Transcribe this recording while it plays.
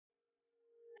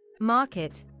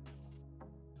Market.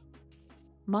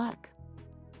 Mark.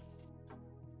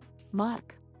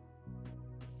 Mark.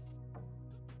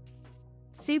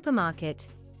 Supermarket.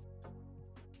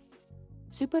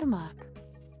 Supermark.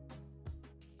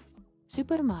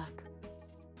 Supermark.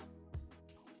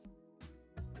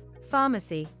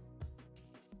 Pharmacy.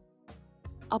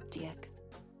 Apteek.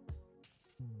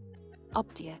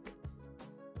 Apteek.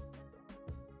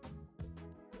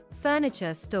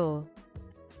 Furniture store.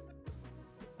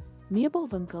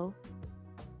 Meubelwinkel.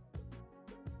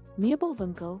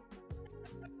 Meubelwinkel.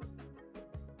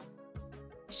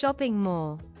 Shopping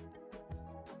mall.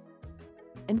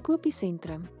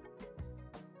 Inkopiesentrum.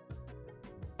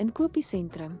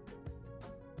 Inkopiesentrum.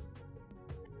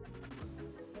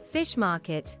 Fish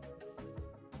market.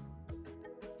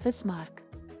 Vismark.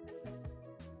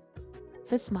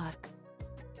 Vismark.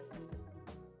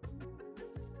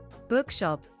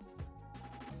 Bookshop.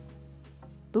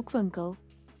 Boekwinkel.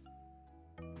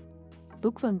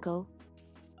 Boekwinkel.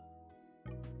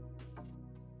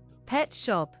 Pet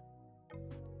shop.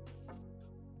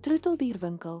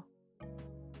 Troeteldierwinkel.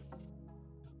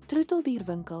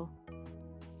 Troeteldierwinkel.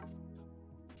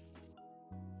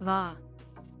 Bar.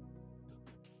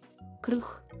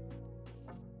 Kroeg.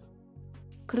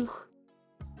 Kroeg.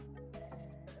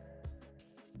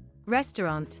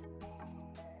 Restaurant.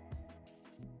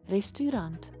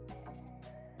 Restaurant.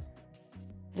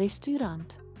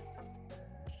 Restaurant.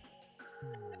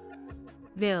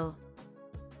 Bill.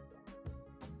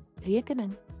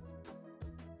 Rekening.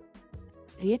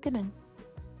 Rekening.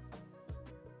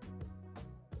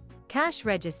 Cash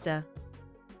register.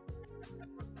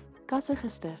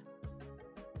 Kassegister.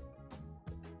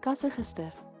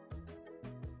 Kassegister.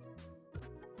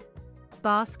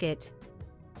 Basket.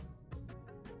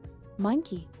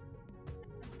 Mandjie.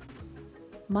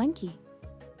 Mandjie.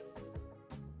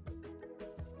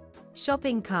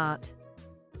 Shopping cart.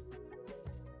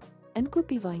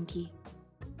 Inkopiewaandjie.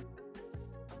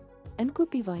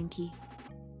 Inkopiewaandjie.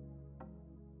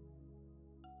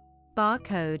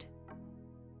 Barcode.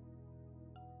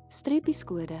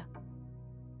 Streepieskode.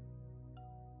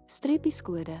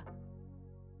 Streepieskode.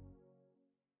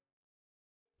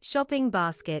 Shopping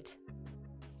basket.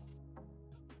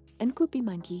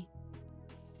 Inkopiemandjie.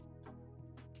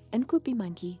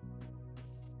 Inkopiemandjie.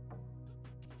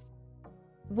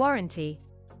 Warranty.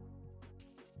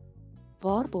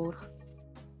 Waarborg.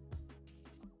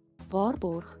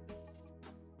 Waarborg.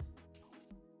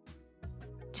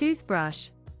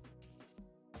 Toothbrush.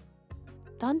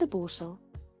 Tandeborsel.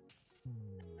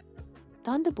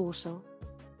 Tandeborsel.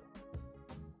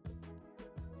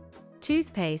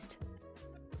 Toothpaste.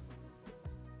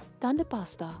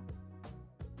 Tandepasta.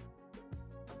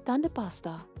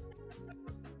 Tandepasta.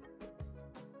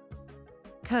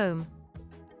 Comb.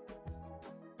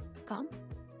 Kam.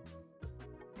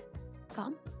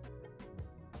 Kam.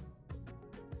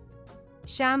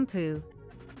 Shampoo.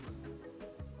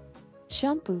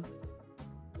 Shampoo.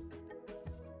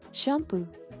 Shampoo.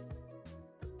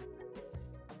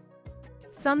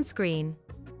 Sunscreen.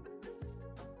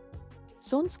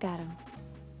 Sonskerm.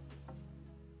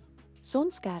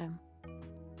 Sonskerm.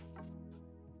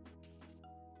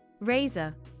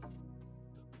 Razor.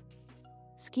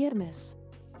 Skeermes.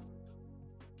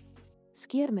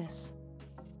 Skeermes.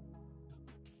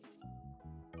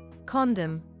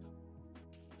 Condom.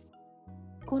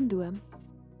 Kondoom.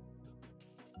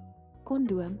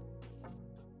 Kondoom.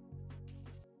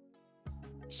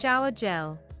 Shower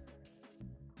gel.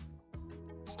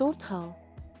 Stortgel.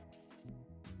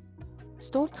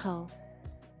 Stortgel.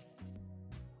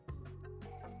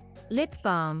 Lip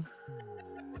balm.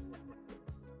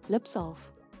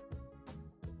 Lipsalf.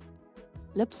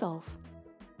 Lipsalf.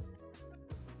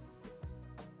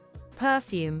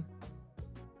 Perfume.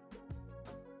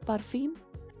 Parfum.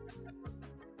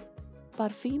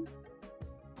 Parfum.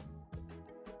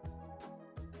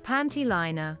 Panty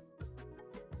liner.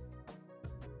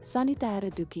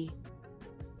 Sanitaire doekie.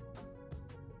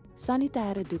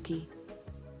 Sanitaire doekie.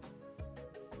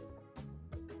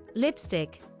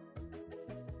 Lipstick.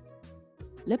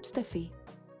 Lipstiffie.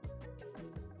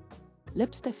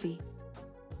 Lipstiffie.